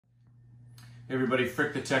Hey everybody,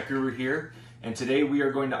 Frick the Tech Guru here, and today we are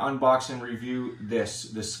going to unbox and review the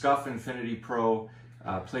Scuf Infinity Pro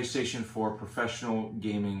PlayStation 4 professional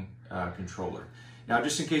gaming controller. Now,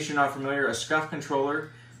 just in case you're not familiar, a Scuf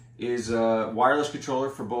controller is a wireless controller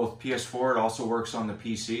for both PS4. It also works on the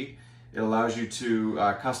PC. It allows you to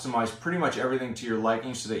customize pretty much everything to your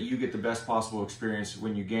liking so that you get the best possible experience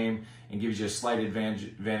when you game and gives you a slight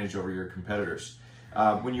advantage over your competitors.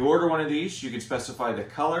 When you order one of these, you can specify the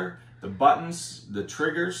color, the buttons, the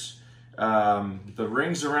triggers, the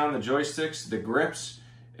rings around the joysticks, the grips,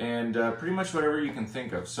 and pretty much whatever you can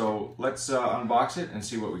think of. So let's unbox it and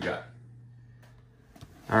see what we got.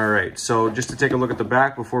 All right, so just to take a look at the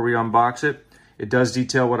back before we unbox it, it does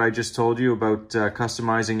detail what I just told you about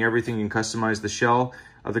customizing everything. You can customize the shell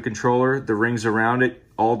of the controller, the rings around it,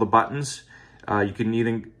 all the buttons. You can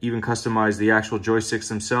even customize the actual joysticks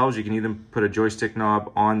themselves. You can even put a joystick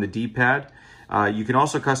knob on the D-pad. You can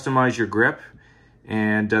also customize your grip.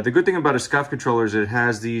 And the good thing about a Scuf controller is it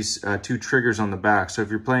has these two triggers on the back. So if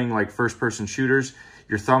you're playing like first-person shooters,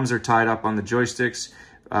 your thumbs are tied up on the joysticks,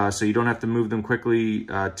 so you don't have to move them quickly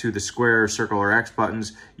to the square, circle, or X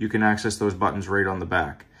buttons. You can access those buttons right on the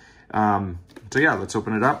back. So yeah, let's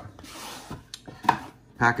open it up.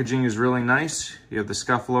 Packaging is really nice. You have the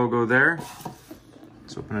Scuf logo there.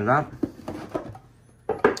 Let's open it up.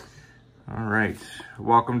 All right,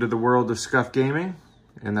 welcome to the world of Scuf Gaming,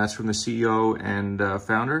 and that's from the CEO and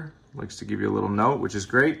founder. Likes to give you a little note, which is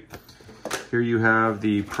great. Here you have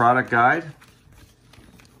the product guide.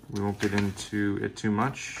 We won't get into it too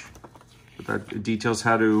much, but that details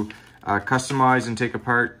how to customize and take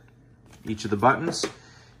apart each of the buttons.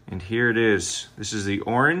 And here it is. This is the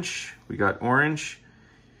orange. We got orange.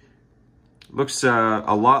 Looks a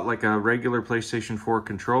lot like a regular PlayStation 4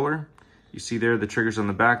 controller. You see there the triggers on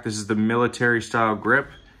the back. This is the military style grip.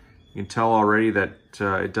 You can tell already that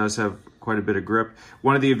it does have quite a bit of grip.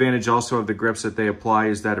 One of the advantages also of the grips that they apply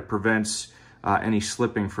is that it prevents any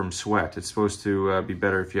slipping from sweat. It's supposed to be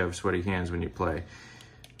better if you have sweaty hands when you play.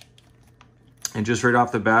 And just right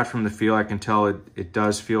off the bat from the feel, I can tell it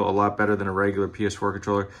does feel a lot better than a regular PS4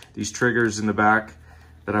 controller. These triggers in the back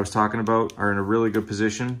that I was talking about are in a really good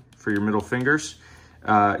position for your middle fingers.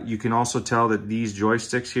 You can also tell that these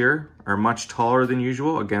joysticks here are much taller than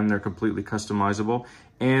usual. Again, they're completely customizable,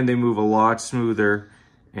 and they move a lot smoother,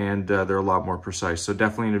 and they're a lot more precise. So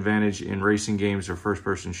definitely an advantage in racing games or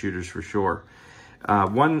first-person shooters for sure.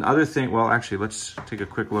 One other thing, well, actually, let's take a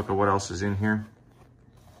quick look at what else is in here.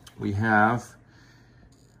 We have,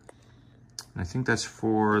 I think that's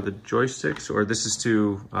for the joysticks, or this is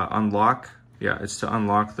to unlock. Yeah, it's to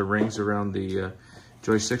unlock the rings around the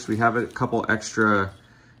joysticks. We have a couple extra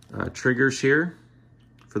triggers here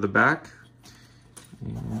for the back.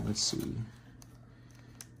 And let's see.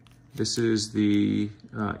 This is the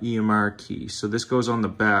EMR key. So this goes on the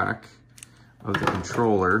back of the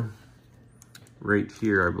controller right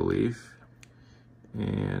here, I believe.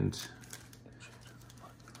 And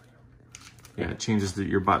yeah, it changes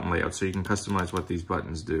your button layout, so you can customize what these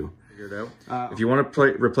buttons do. Figure it out. If you want to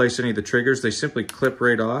replace any of the triggers, they simply clip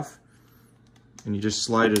right off, and you just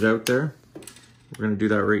slide it out there. We're going to do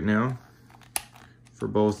that right now for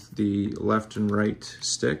both the left and right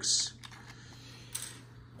sticks.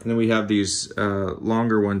 And then we have these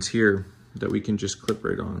longer ones here that we can just clip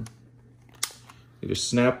right on. They just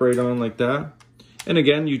snap right on like that. And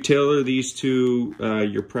again, you tailor these to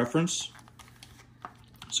your preference.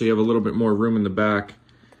 So you have a little bit more room in the back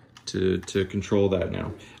to control that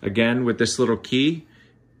now. Again, with this little key,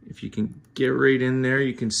 if you can get right in there,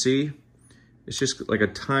 you can see it's just like a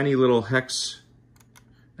tiny little hex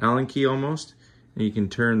Allen key almost. And you can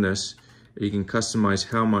turn this, you can customize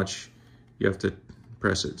how much you have to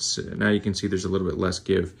press it. So now you can see there's a little bit less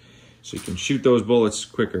give. So you can shoot those bullets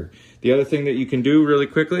quicker. The other thing that you can do really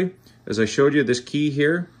quickly, as I showed you, this key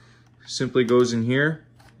here simply goes in here.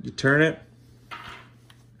 You turn it.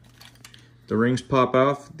 The rings pop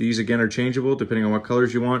off. These again are changeable depending on what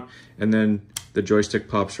colors you want. And then the joystick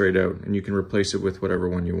pops right out and you can replace it with whatever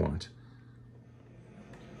one you want.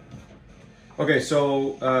 Okay,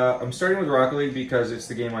 so I'm starting with Rocket League because it's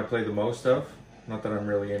the game I play the most of. Not that I'm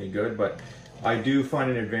really any good, but I do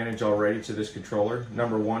find an advantage already to this controller.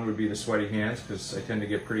 Number one would be the sweaty hands, because I tend to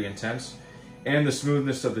get pretty intense, and the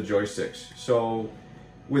smoothness of the joysticks. So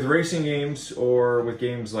with racing games or with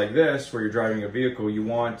games like this where you're driving a vehicle, you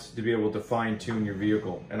want to be able to fine-tune your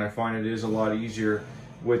vehicle, and I find it is a lot easier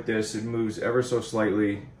with this. It moves ever so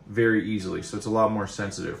slightly very easily, so it's a lot more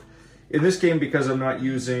sensitive. In this game, because I'm not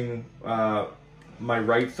using my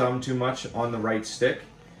right thumb too much on the right stick,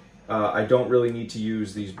 I don't really need to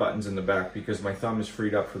use these buttons in the back because my thumb is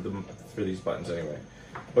freed up for these buttons anyway.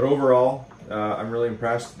 But overall, I'm really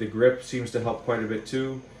impressed. The grip seems to help quite a bit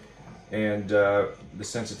too, and the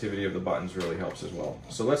sensitivity of the buttons really helps as well.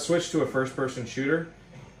 So let's switch to a first-person shooter,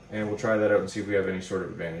 and we'll try that out and see if we have any sort of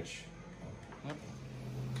advantage.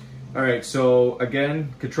 All right, so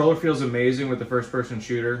again, controller feels amazing with the first-person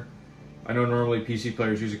shooter. I know normally PC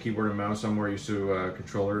players use a keyboard and mouse. I'm more used to a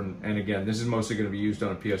controller, and again, this is mostly going to be used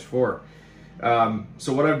on a PS4.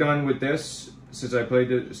 So what I've done with this, since I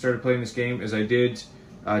started playing this game, is I did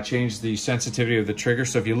change the sensitivity of the trigger.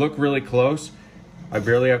 So if you look really close, I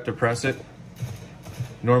barely have to press it.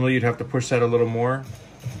 Normally you'd have to push that a little more.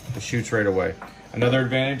 It shoots right away. Another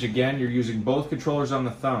advantage, again, you're using both controllers on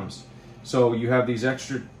the thumbs. So you have these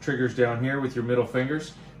extra triggers down here with your middle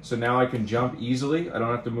fingers. So now I can jump easily. I don't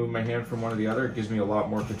have to move my hand from one to the other. It gives me a lot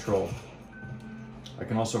more control. I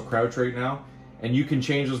can also crouch right now. And you can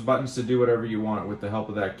change those buttons to do whatever you want with the help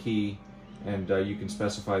of that key. And you can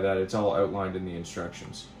specify that. It's all outlined in the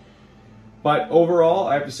instructions. But overall,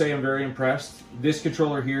 I have to say I'm very impressed. This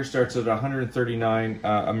controller here starts at 139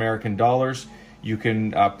 American dollars. You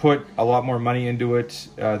can put a lot more money into it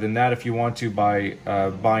than that if you want to by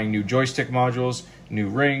buying new joystick modules, new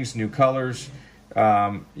rings, new colors. You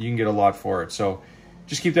can get a lot for it. So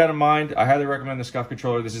just keep that in mind. I highly recommend the Scuf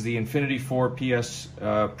controller. This is the Infinity 4 PS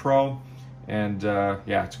Pro. And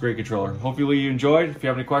yeah, it's a great controller. Hopefully you enjoyed. If you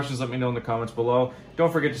have any questions, let me know in the comments below.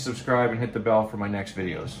 Don't forget to subscribe and hit the bell for my next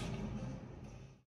videos.